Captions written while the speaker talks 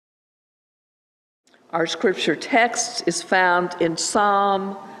Our scripture text is found in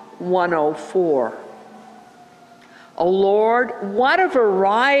Psalm 104. O Lord, what a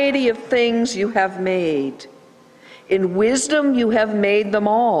variety of things you have made. In wisdom you have made them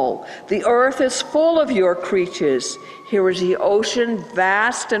all. The earth is full of your creatures. Here is the ocean,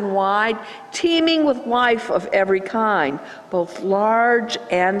 vast and wide, teeming with life of every kind, both large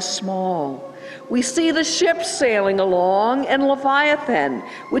and small. We see the ships sailing along, and Leviathan,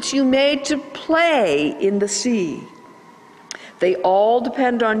 which you made to play in the sea. They all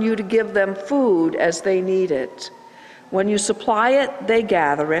depend on you to give them food as they need it. When you supply it, they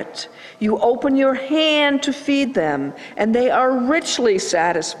gather it. You open your hand to feed them, and they are richly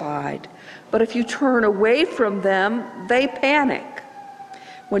satisfied. But if you turn away from them, they panic.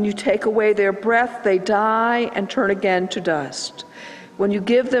 When you take away their breath, they die and turn again to dust. When you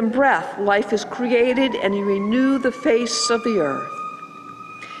give them breath, life is created, and you renew the face of the earth.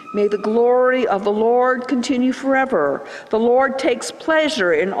 May the glory of the Lord continue forever. The Lord takes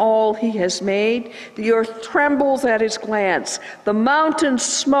pleasure in all he has made. The earth trembles at his glance. The mountains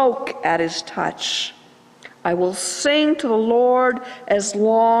smoke at his touch. I will sing to the Lord as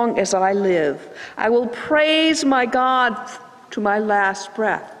long as I live. I will praise my God to my last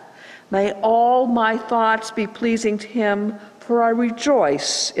breath. May all my thoughts be pleasing to him, for I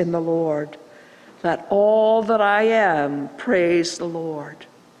rejoice in the Lord. Let all that I am praise the Lord.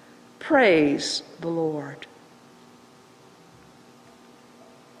 Praise the Lord.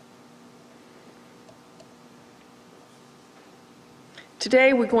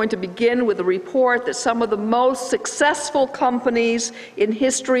 Today we're going to begin with a report that some of the most successful companies in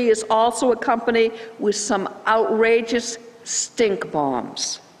history is also a company with some outrageous stink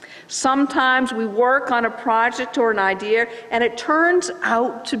bombs. Sometimes we work on a project or an idea and it turns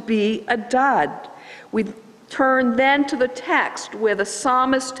out to be a dud. We turn then to the text where the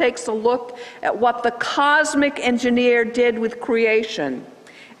psalmist takes a look at what the cosmic engineer did with creation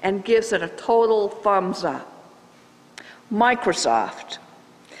and gives it a total thumbs up. Microsoft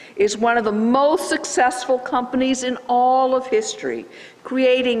is one of the most successful companies in all of history,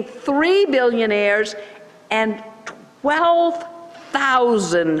 creating 3 billionaires and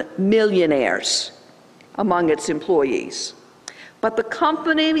 12,000 millionaires among its employees. But the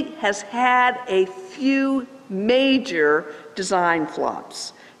company has had a few major design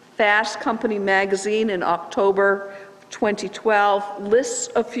flops. Fast Company magazine in October 2012 lists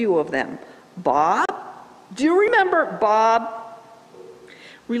a few of them. Bob? Do you remember Bob?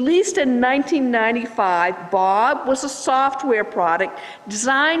 Released in 1995, Bob was a software product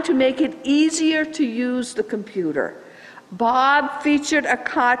designed to make it easier to use the computer. Bob featured a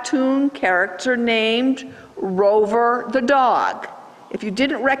cartoon character named Rover the dog. If you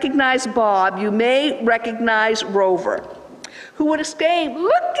didn't recognize Bob, you may recognize Rover, who would exclaim,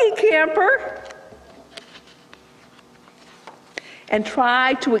 "Looky, camper," and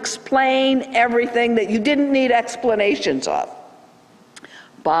try to explain everything that you didn't need explanations of.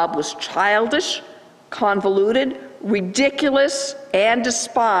 Bob was childish, convoluted, ridiculous, and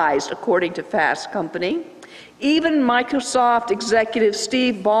despised, according to Fast Company. Even Microsoft executive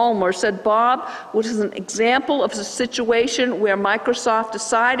Steve Ballmer said Bob was an example of a situation where Microsoft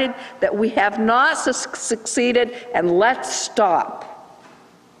decided that we have not succeeded and let's stop.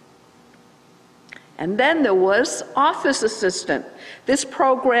 And then there was Office Assistant. This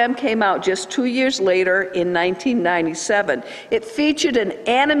program came out just 2 years later in 1997. It featured an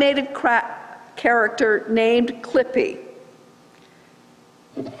animated character named Clippy.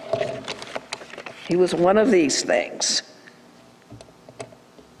 He was one of these things.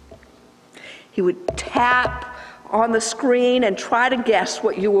 He would tap on the screen and try to guess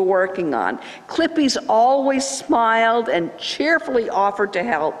what you were working on. Clippy's always smiled and cheerfully offered to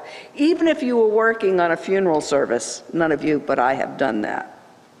help, even if you were working on a funeral service. None of you, but I have done that.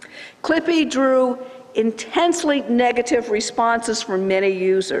 Clippy drew intensely negative responses from many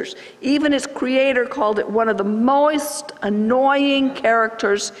users. Even its creator called it one of the most annoying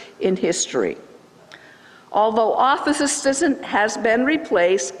characters in history. Although Office Assistant has been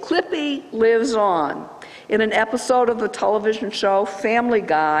replaced, Clippy lives on. In an episode of the television show Family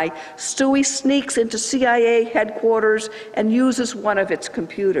Guy, Stewie sneaks into CIA headquarters and uses one of its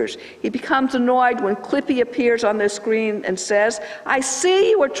computers. He becomes annoyed when Clippy appears on the screen and says, "I see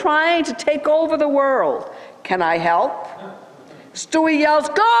you are trying to take over the world. Can I help?" Stewie yells,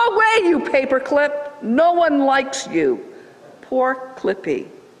 "Go away, you paperclip. No one likes you." Poor Clippy.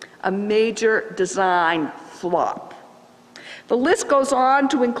 A major design flop. The list goes on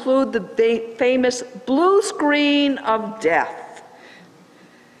to include the famous blue screen of death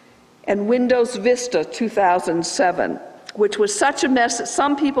and Windows Vista 2007. which was such a mess that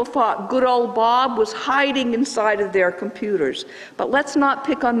some people thought good old Bob was hiding inside of their computers. But let's not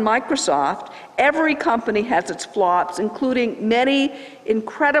pick on Microsoft. Every company has its flops, including many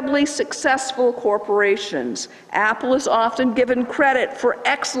incredibly successful corporations. Apple is often given credit for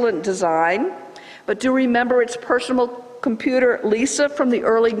excellent design, but do remember its personal computer, Lisa, from the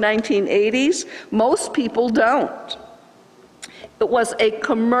early 1980s? Most people don't. It was a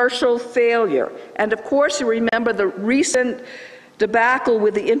commercial failure. And of course, you remember the recent debacle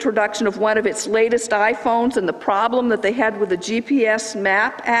with the introduction of one of its latest iPhones and the problem that they had with the GPS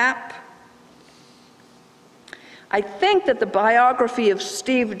map app. I think that the biography of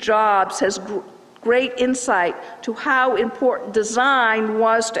Steve Jobs has great insight to how important design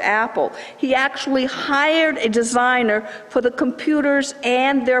was to Apple. He actually hired a designer for the computers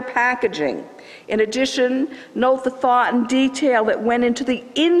and their packaging. In addition, note the thought and detail that went into the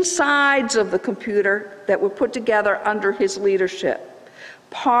insides of the computer that were put together under his leadership.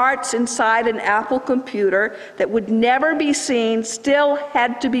 Parts inside an Apple computer that would never be seen still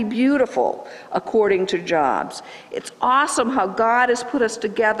had to be beautiful, according to Jobs. It's awesome how God has put us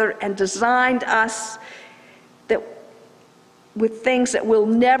together and designed us with things that will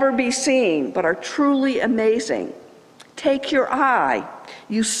never be seen but are truly amazing. Take your eye.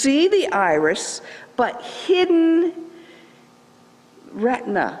 You see the iris, but hidden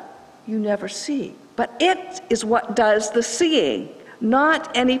retina you never see. But it is what does the seeing,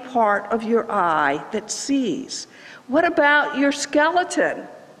 not any part of your eye that sees. What about your skeleton?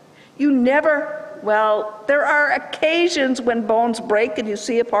 There are occasions when bones break and you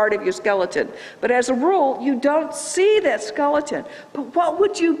see a part of your skeleton. But as a rule, you don't see that skeleton. But what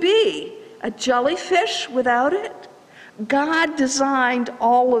would you be? A jellyfish without it? God designed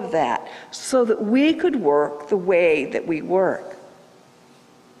all of that so that we could work the way that we work.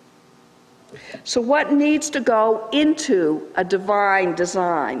 So what needs to go into a divine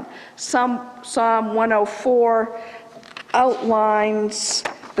design? Psalm 104 outlines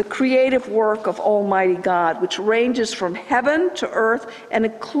the creative work of Almighty God, which ranges from heaven to earth and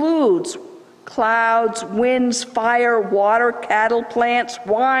includes clouds, winds, fire, water, cattle, plants,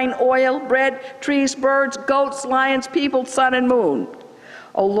 wine, oil, bread, trees, birds, goats, lions, people, sun, and moon.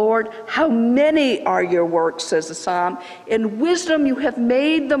 O Lord, how many are your works, says the psalm. In wisdom you have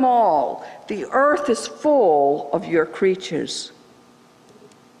made them all. The earth is full of your creatures.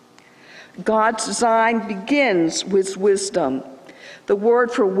 God's design begins with wisdom. The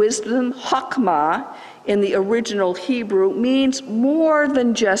word for wisdom, chokmah, in the original Hebrew means more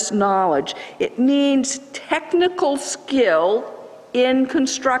than just knowledge. It means technical skill in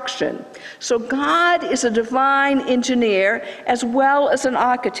construction. So God is a divine engineer as well as an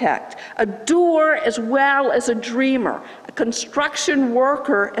architect, a doer as well as a dreamer, a construction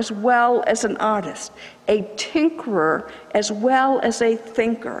worker as well as an artist, a tinkerer as well as a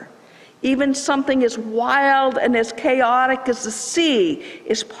thinker. Even something as wild and as chaotic as the sea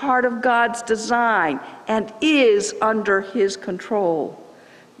is part of God's design and is under his control.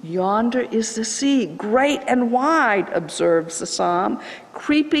 Yonder is the sea, great and wide, observes the psalm.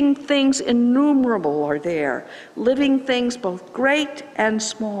 Creeping things innumerable are there, living things both great and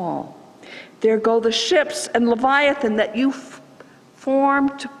small. There go the ships and Leviathan that you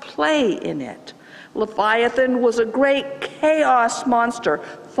formed to play in it. Leviathan was a great chaos monster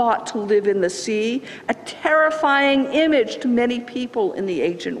thought to live in the sea, a terrifying image to many people in the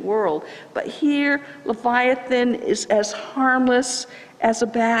ancient world. But here, Leviathan is as harmless as a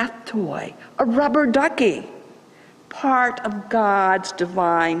bath toy, a rubber ducky, part of God's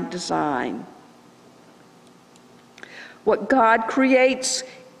divine design. What God creates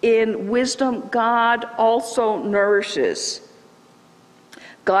in wisdom, God also nourishes.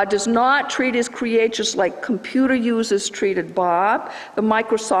 God does not treat his creatures like computer users treated Bob, the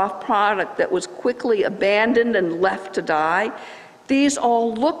Microsoft product that was quickly abandoned and left to die. These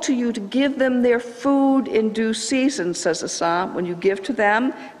all look to you to give them their food in due season, says the psalm. When you give to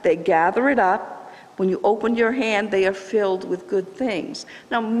them, they gather it up. When you open your hand, they are filled with good things.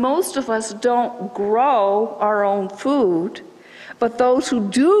 Now, most of us don't grow our own food, but those who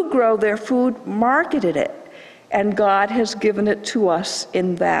do grow their food marketed it. And God has given it to us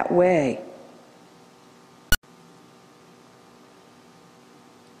in that way.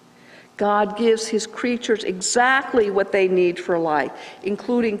 God gives his creatures exactly what they need for life,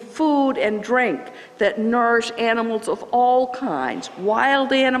 including food and drink that nourish animals of all kinds,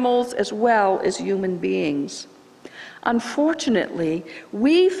 wild animals as well as human beings. Unfortunately,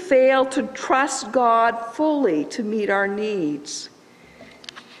 we fail to trust God fully to meet our needs.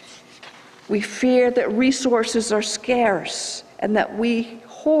 We fear that resources are scarce and that we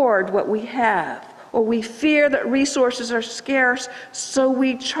hoard what we have, Or we fear that resources are scarce, so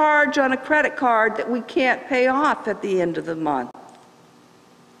we charge on a credit card that we can't pay off at the end of the month.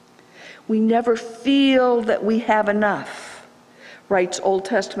 We never feel that we have enough, writes Old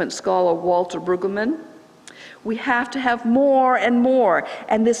Testament scholar Walter Brueggemann. We have to have more and more,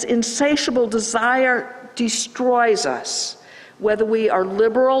 and this insatiable desire destroys us. Whether we are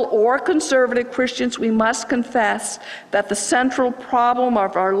liberal or conservative Christians, we must confess that the central problem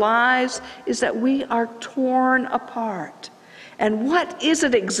of our lives is that we are torn apart. And what is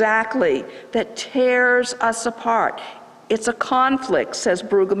it exactly that tears us apart? It's a conflict, says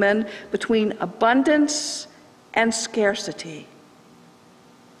Brueggemann, between abundance and scarcity.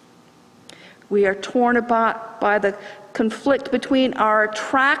 We are torn apart by the conflict between our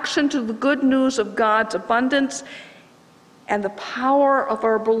attraction to the good news of God's abundance and the power of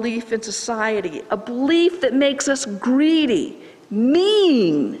our belief in society, a belief that makes us greedy,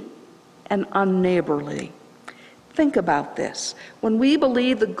 mean, and unneighborly. Think about this. When we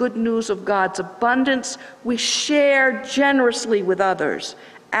believe the good news of God's abundance, we share generously with others,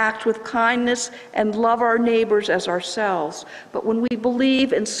 act with kindness, and love our neighbors as ourselves. But when we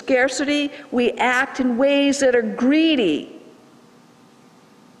believe in scarcity, we act in ways that are greedy.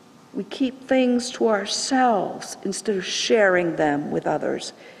 We keep things to ourselves instead of sharing them with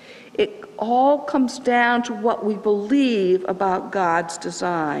others. It all comes down to what we believe about God's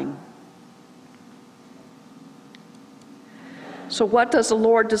design. So what does the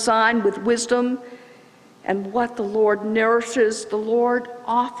Lord design with wisdom? And what the Lord nourishes, the Lord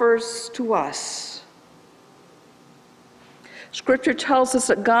offers to us. Scripture tells us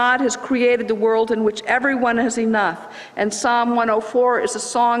that God has created the world in which everyone has enough. And Psalm 104 is a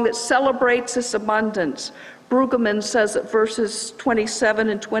song that celebrates this abundance. Brueggemann says that verses 27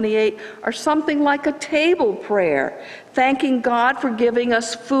 and 28 are something like a table prayer, thanking God for giving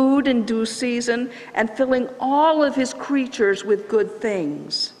us food in due season and filling all of his creatures with good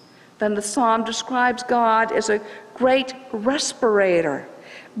things. Then the psalm describes God as a great respirator,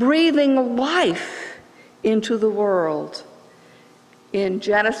 breathing life into the world. In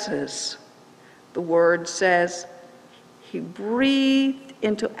Genesis, the word says, he breathed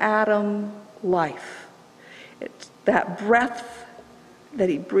into Adam life. That breath that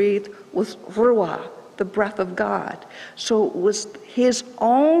he breathed was ruah, the breath of God. So it was his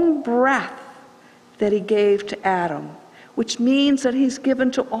own breath that he gave to Adam, which means that he's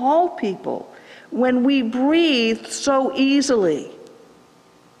given to all people when we breathe so easily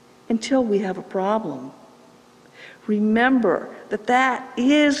until we have a problem. Remember that that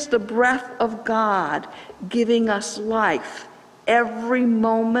is the breath of God giving us life every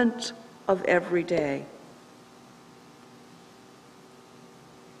moment of every day.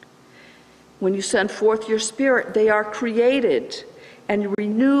 When you send forth your Spirit, they are created and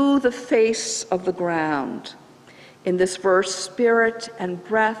renew the face of the ground. In this verse, spirit and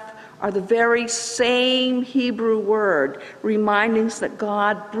breath are the very same Hebrew word, reminding us that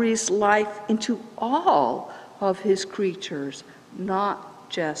God breathes life into all of his creatures,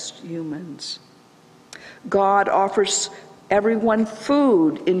 not just humans. God offers everyone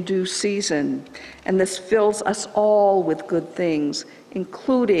food in due season, and this fills us all with good things,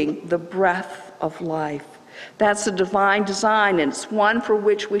 including the breath of life. That's a divine design, and it's one for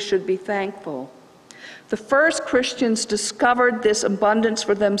which we should be thankful. The first Christians discovered this abundance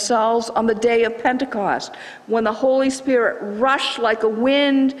for themselves on the day of Pentecost, when the Holy Spirit rushed like a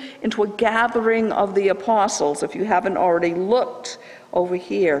wind into a gathering of the apostles. If you haven't already looked over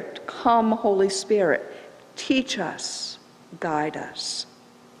here, come, Holy Spirit, teach us, guide us.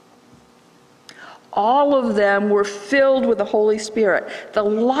 All of them were filled with the Holy Spirit, the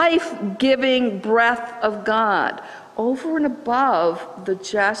life-giving breath of God, over and above the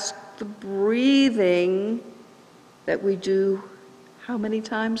breathing that we do how many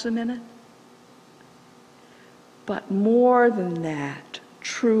times a minute? But more than that,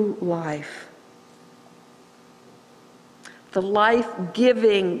 true life. The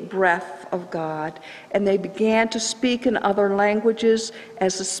life-giving breath of God, and they began to speak in other languages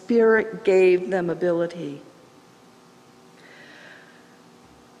as the Spirit gave them ability.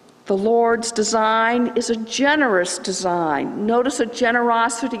 The Lord's design is a generous design. Notice the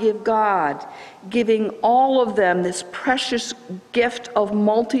generosity of God, giving all of them this precious gift of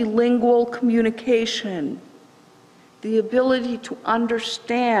multilingual communication, the ability to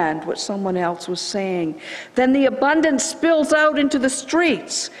understand what someone else was saying. Then the abundance spills out into the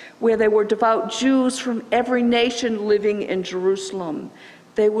streets, where there were devout Jews from every nation living in Jerusalem.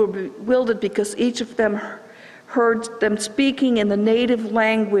 They were bewildered because each of them heard them speaking in the native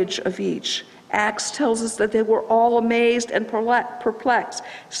language of each. Acts tells us that they were all amazed and perplexed,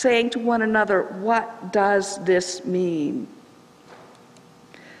 saying to one another, "What does this mean?"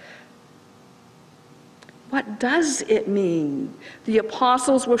 What does it mean? The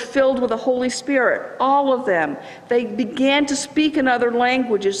apostles were filled with the Holy Spirit, all of them. They began to speak in other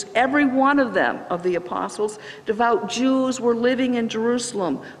languages, every one of them, of the apostles. Devout Jews were living in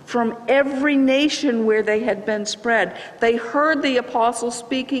Jerusalem from every nation where they had been spread. They heard the apostles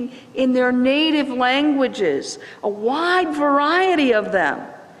speaking in their native languages, a wide variety of them.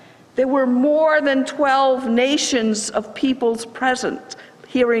 There were more than 12 nations of peoples present,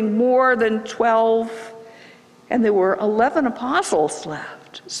 hearing more than 12. And there were 11 apostles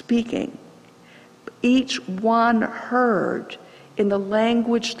left speaking. Each one heard in the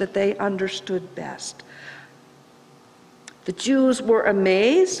language that they understood best. The Jews were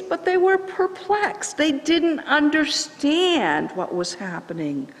amazed, but they were perplexed. They didn't understand what was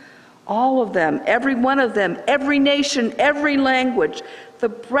happening. All of them, every one of them, every nation, every language. The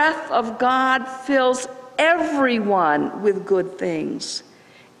breath of God fills everyone with good things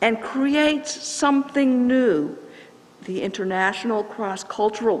and creates something new. The international,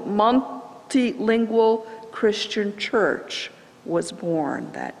 cross-cultural, multilingual Christian church was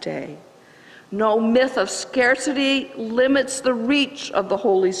born that day. No myth of scarcity limits the reach of the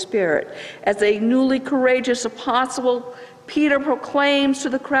Holy Spirit. As a newly courageous apostle, Peter proclaims to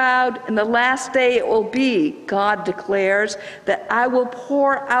the crowd, "In the last day it will be, God declares, that I will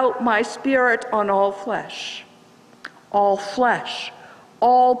pour out my Spirit on all flesh,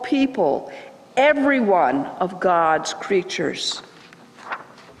 all people, every one of God's creatures."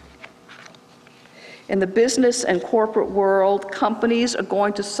 In the business and corporate world, companies are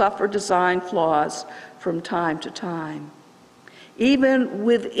going to suffer design flaws from time to time. Even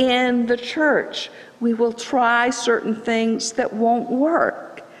within the church, we will try certain things that won't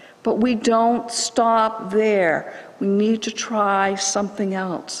work, but we don't stop there. We need to try something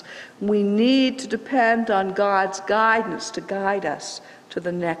else. We need to depend on God's guidance to guide us to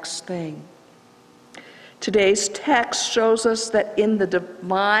the next thing. Today's text shows us that in the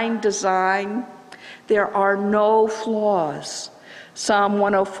divine design, there are no flaws. Psalm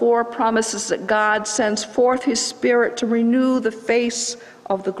 104 promises that God sends forth his Spirit to renew the face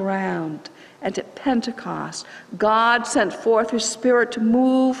of the ground. And at Pentecost, God sent forth his Spirit to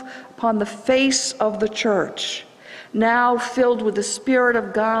move upon the face of the church. Now filled with the Spirit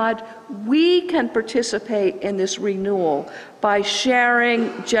of God, we can participate in this renewal by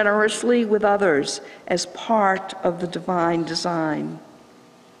sharing generously with others as part of the divine design.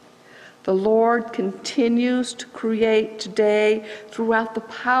 The Lord continues to create today throughout the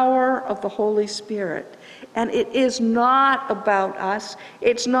power of the Holy Spirit. And it is not about us.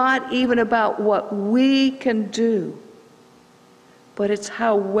 It's not even about what we can do. But it's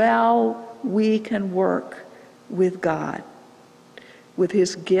how well we can work with God, with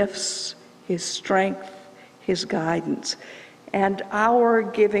his gifts, his strength, his guidance, and our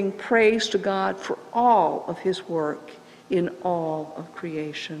giving praise to God for all of his work in all of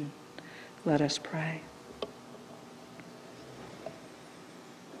creation. Let us pray.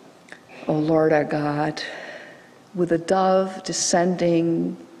 O Lord our God, with a dove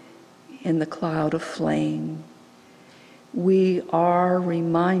descending in the cloud of flame, we are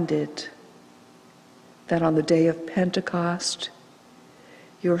reminded that on the day of Pentecost,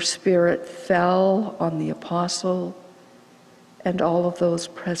 your Spirit fell on the apostle and all of those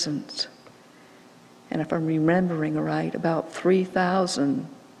present. And if I'm remembering right, about 3,000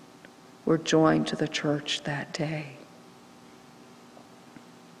 were joined to the church that day.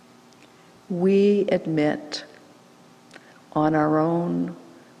 We admit on our own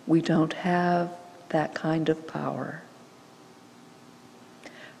we don't have that kind of power.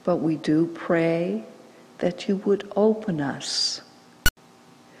 But we do pray that you would open us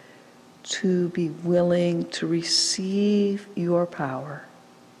to be willing to receive your power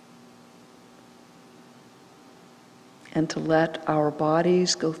and to let our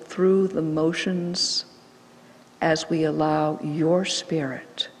bodies go through the motions as we allow your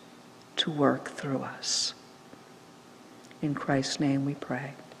Spirit to work through us. In Christ's name we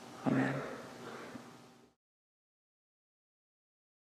pray. Amen.